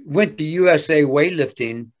went to USA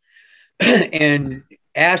Weightlifting and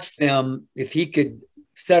asked them if he could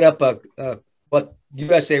set up what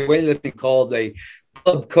USA Weightlifting called a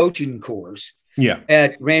club coaching course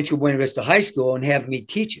at Rancho Buena Vista High School and have me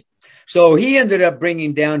teach it. So he ended up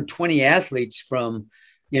bringing down 20 athletes from,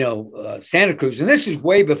 Santa Cruz. And this is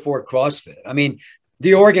way before CrossFit. I mean,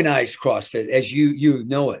 the organized CrossFit, as you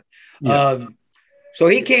know it. Yeah. So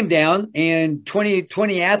he came down and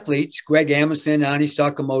 20 athletes, Greg Amundsen, Ani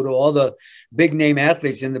Sakamoto, all the big name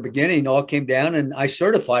athletes in the beginning all came down, and I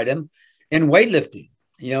certified them in weightlifting.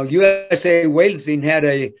 USA Weightlifting had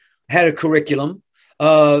a curriculum.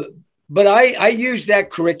 But I used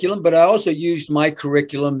that curriculum, but I also used my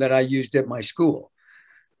curriculum that I used at my school,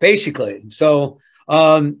 basically. So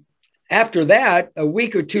after that, a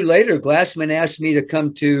week or two later, Glassman asked me to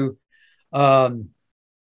come to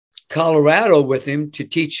Colorado with him to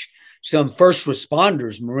teach some first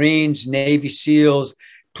responders, Marines, Navy SEALs,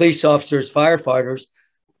 police officers, firefighters,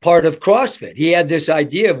 part of CrossFit. He had this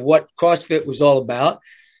idea of what CrossFit was all about.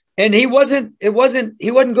 And he wasn't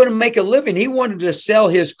going to make a living. He wanted to sell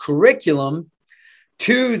his curriculum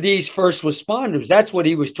to these first responders. That's what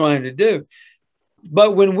he was trying to do.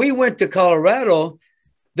 But when we went to Colorado,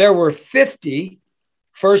 there were 50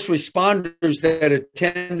 first responders that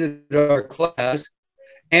attended our class.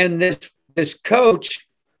 And this coach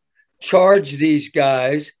charged these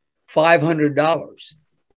guys $500.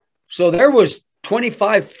 So there was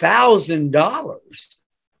 $25,000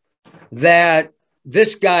 that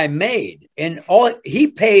this guy made, and all he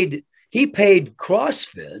paid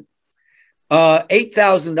CrossFit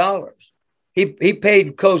 $8,000. He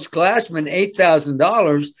paid Coach Glassman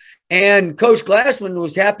 $8,000, and Coach Glassman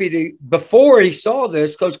was happy to. Before he saw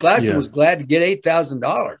this, Coach Glassman was glad to get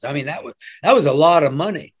 $8,000. I mean, that was a lot of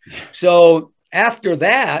money. So after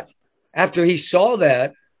he saw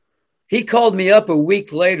that, he called me up a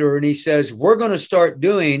week later and he says, "We're going to start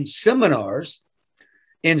doing seminars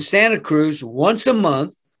in Santa Cruz once a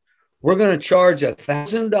month. We're going to charge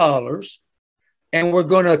 $1,000 and we're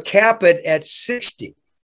going to cap it at 60.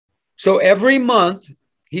 So every month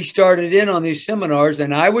he started in on these seminars,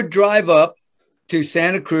 and I would drive up to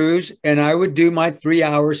Santa Cruz and I would do my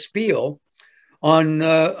 3-hour spiel on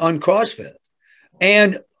CrossFit.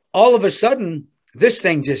 And all of a sudden, this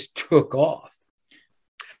thing just took off.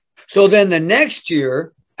 So then the next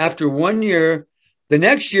year, after 1 year, the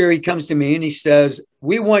next year he comes to me and he says,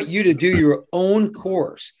 "We want you to do your own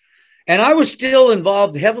course." And I was still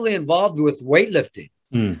heavily involved with weightlifting.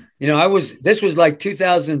 This was like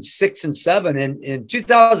 2006 and 7. And in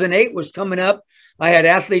 2008 was coming up. I had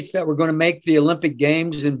athletes that were going to make the Olympic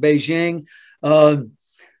Games in Beijing.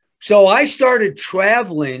 So I started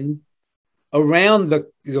traveling around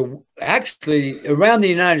around the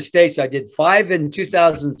United States. I did 5 in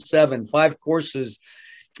 2007, 5 courses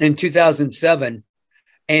in 2007.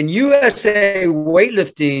 And USA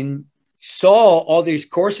Weightlifting saw all these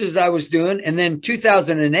courses I was doing. And then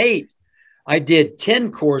 2008, I did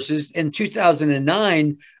 10 courses. In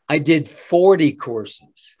 2009, I did 40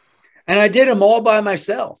 courses. And I did them all by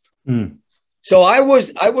myself. So I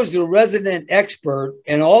was the resident expert,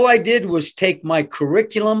 and all I did was take my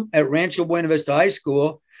curriculum at Rancho Buena Vista High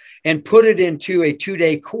School and put it into a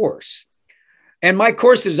 2-day course. And my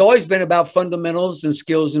course has always been about fundamentals and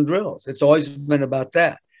skills and drills. It's always been about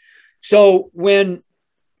that. So when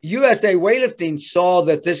USA Weightlifting saw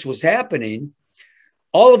that this was happening,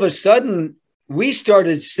 all of a sudden we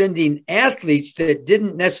started sending athletes that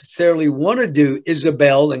didn't necessarily want to do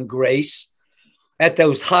Isabel and Grace at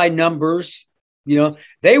those high numbers. You know,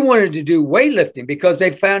 they wanted to do weightlifting because they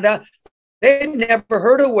found out they had never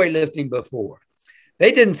heard of weightlifting before.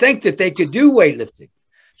 They didn't think that they could do weightlifting.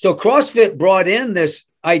 So CrossFit brought in this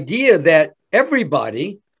idea that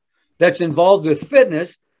everybody that's involved with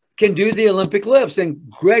fitness can do the Olympic lifts. And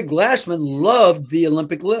Greg Glassman loved the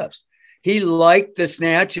Olympic lifts. He liked the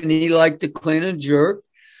snatch and he liked the clean and jerk.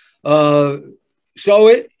 So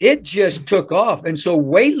it just took off. And so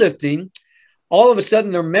weightlifting, all of a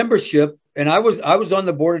sudden their membership, and I was on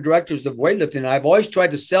the board of directors of weightlifting. I've always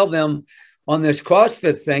tried to sell them on this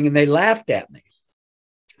CrossFit thing, and they laughed at me.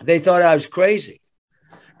 They thought I was crazy.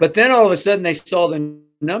 But then all of a sudden they saw the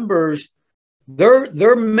numbers.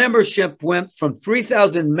 Their membership went from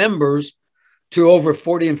 3,000 members to over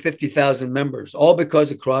 40 and 50,000 members, all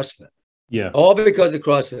because of CrossFit. Yeah. All because of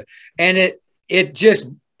CrossFit. And it just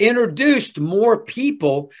introduced more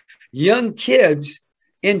people, young kids,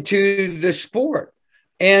 into the sport.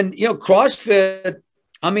 And, you know, CrossFit,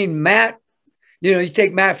 I mean, Matt, you know, you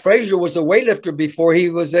take Matt Frazier was a weightlifter before he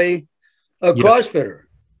was a CrossFitter.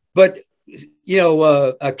 But, you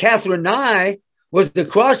know, Catherine Nye was the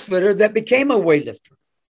CrossFitter that became a weightlifter.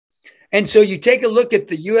 And so you take a look at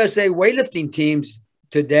the USA weightlifting teams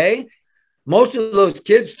today, most of those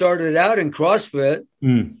kids started out in CrossFit.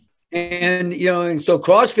 And, you know, and so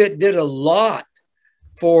CrossFit did a lot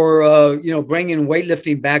for, you know, bringing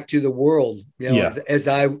weightlifting back to the world, you know, as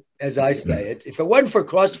I say it. If it wasn't for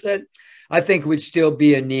CrossFit, I think it would still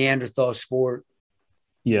be a Neanderthal sport.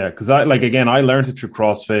 Yeah, because I learned it through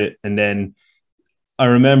CrossFit, and then I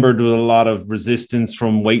remember there was a lot of resistance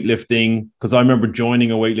from weightlifting, because I remember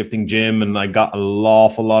joining a weightlifting gym and I got an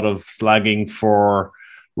awful lot of slagging for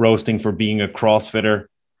roasting for being a CrossFitter.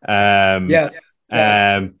 But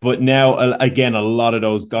now, again, a lot of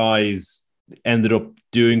those guys ended up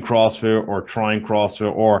doing CrossFit or trying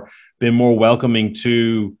CrossFit or been more welcoming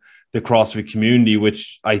to the CrossFit community,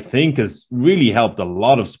 which I think has really helped a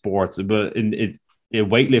lot of sports. But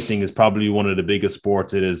weightlifting is probably one of the biggest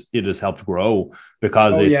sports it has helped grow,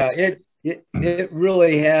 because it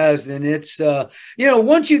really has. And it's you know,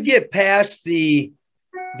 once you get past the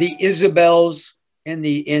Isabels and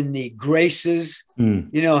the Graces, you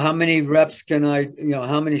know, how many reps can I, you know,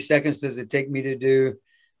 how many seconds does it take me to do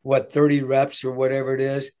 30 reps or whatever it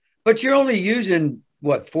is? But you're only using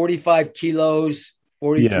 45 kilos,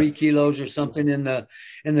 43 kilos or something in the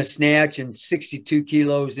snatch, and 62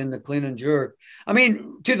 kilos in the clean and jerk. I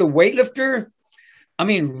mean, to the weightlifter, I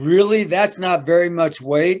mean, really, that's not very much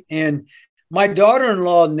weight. And my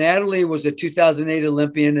daughter-in-law, Natalie, was a 2008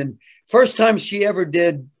 Olympian. And first time she ever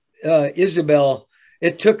did Isabel,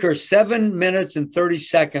 it took her 7 minutes and 30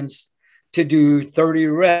 seconds to do 30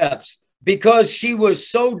 reps, because she was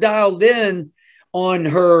so dialed in on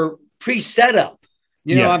her pre-setup.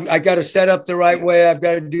 You know, I got to set up the right way. I've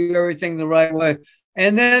got to do everything the right way.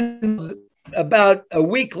 And then about a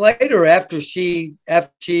week later, after she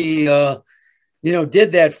you know,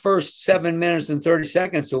 did that first 7 minutes and 30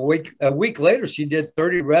 seconds, a week later, she did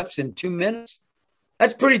 30 reps in 2 minutes.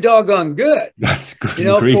 That's pretty doggone good. That's good. You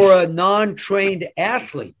know, for a non-trained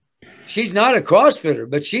athlete. She's not a CrossFitter,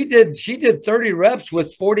 but she did 30 reps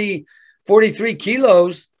with 43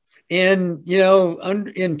 kilos in, you know,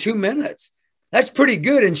 in 2 minutes. That's pretty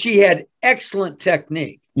good. And she had excellent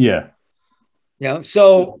technique. Yeah. You know,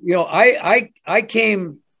 so, you know,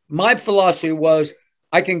 my philosophy was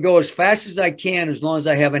I can go as fast as I can as long as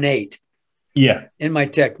I have an 8 in my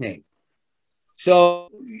technique. So,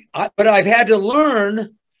 but I've had to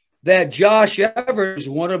learn that Josh Evers,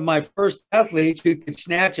 one of my first athletes who could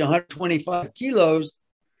snatch 125 kilos,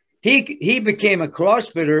 he became a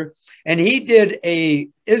CrossFitter, and he did a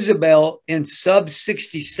Isabel in sub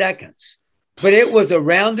 60 seconds. But it was a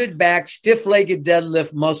rounded back, stiff-legged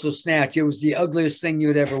deadlift muscle snatch. It was the ugliest thing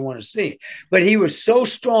you'd ever want to see. But he was so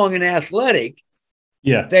strong and athletic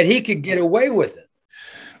that he could get away with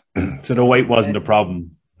it. So the weight wasn't a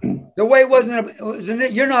problem. The weight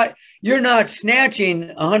wasn't. You're not snatching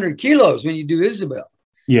 100 kilos when you do Isabel.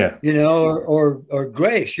 Yeah. Or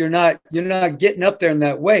Grace. You're not getting up there in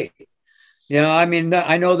that weight. I mean,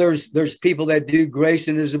 I know there's people that do Grace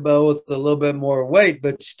and Isabel with a little bit more weight,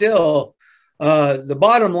 but still, the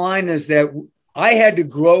bottom line is that I had to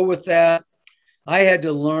grow with that. I had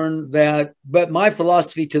to learn that. But my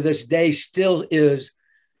philosophy to this day still is,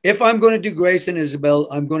 if I'm going to do Grace and Isabel,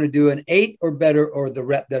 I'm going to do an 8 or better, or the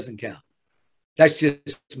rep doesn't count. That's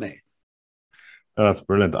just me. Oh, that's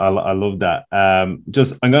brilliant. I love that.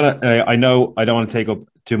 I know I don't want to take up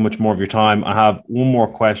too much more of your time. I have one more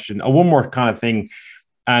question, one more kind of thing.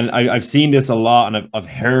 And I've seen this a lot, and I've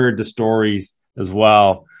heard the stories as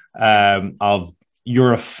well, of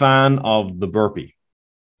you're a fan of the burpee.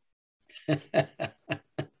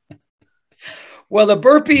 Well, the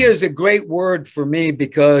burpee is a great word for me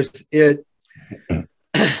because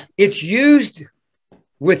it's used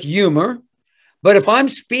with humor. But if I'm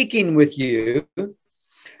speaking with you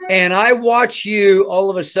and I watch you all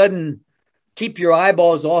of a sudden keep your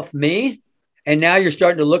eyeballs off me, and now you're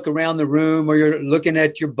starting to look around the room, or you're looking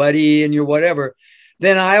at your buddy and your whatever,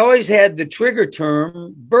 then I always had the trigger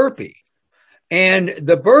term burpee. And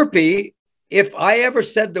the burpee, if I ever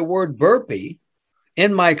said the word burpee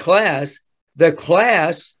in my class, the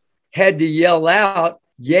class had to yell out,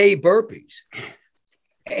 "Yay, burpees."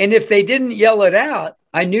 And if they didn't yell it out,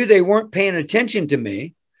 I knew they weren't paying attention to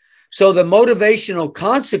me. So the motivational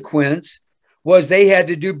consequence was they had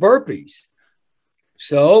to do burpees.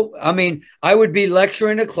 So, I mean, I would be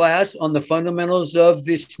lecturing a class on the fundamentals of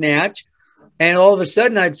the snatch, and all of a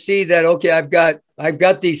sudden I'd see that, okay, I've got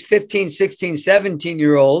these 15, 16,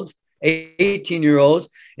 17-year-olds, 18-year-olds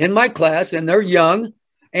in my class, and they're young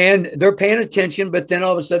and they're paying attention, but then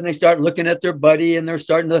all of a sudden they start looking at their buddy and they're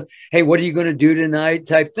starting to, "Hey, what are you going to do tonight?"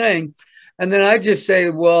 type thing. And then I just say,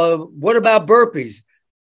 "Well, what about burpees?"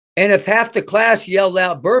 And if half the class yelled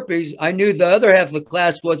out burpees, I knew the other half of the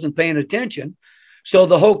class wasn't paying attention. So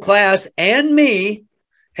the whole class and me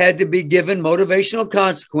had to be given motivational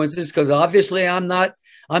consequences, because obviously I'm not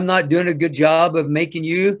doing a good job of making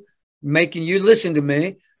you listen to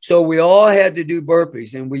me. So we all had to do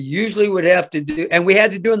burpees, and we usually would have to do, and we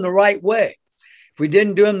had to do them the right way. If we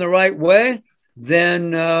didn't do them the right way,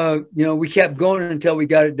 then, we kept going until we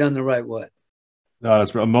got it done the right way. No,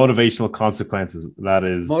 that's motivational consequences. That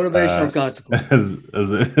is motivational consequences.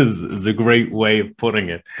 is a great way of putting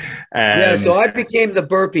it. So I became the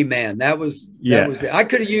burpee man. That was it. I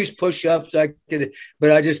could have used push-ups.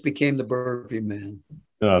 But I just became the burpee man.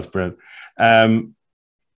 Oh, that's brilliant.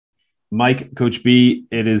 Mike, Coach B,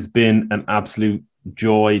 it has been an absolute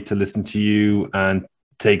joy to listen to you and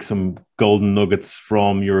take some golden nuggets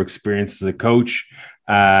from your experience as a coach.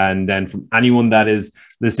 And then from anyone that is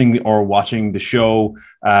listening or watching the show,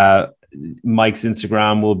 Mike's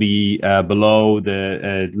Instagram will be below.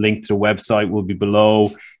 The link to the website will be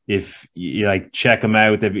below. If you check them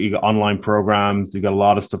out, they've got online programs. They've got a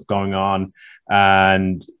lot of stuff going on.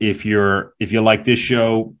 And if you like this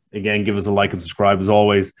show, again, give us a like and subscribe as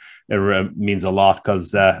always. It means a lot,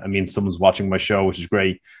 because it means someone's watching my show, which is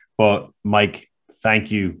great. But Mike,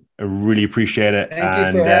 thank you. I really appreciate it.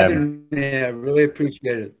 Thank you for having me. I really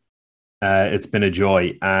appreciate it. It's been a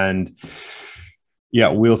joy. And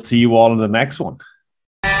we'll see you all in the next one.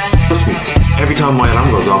 Trust me, every time my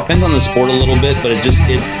alarm goes off. Depends on the sport a little bit, but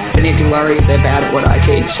I need to worry they're bad at what I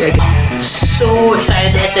teach. I'm so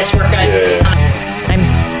excited to hit this workout. I'm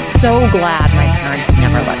so glad my parents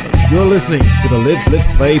never let me. You're listening to the Live,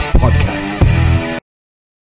 Play podcast.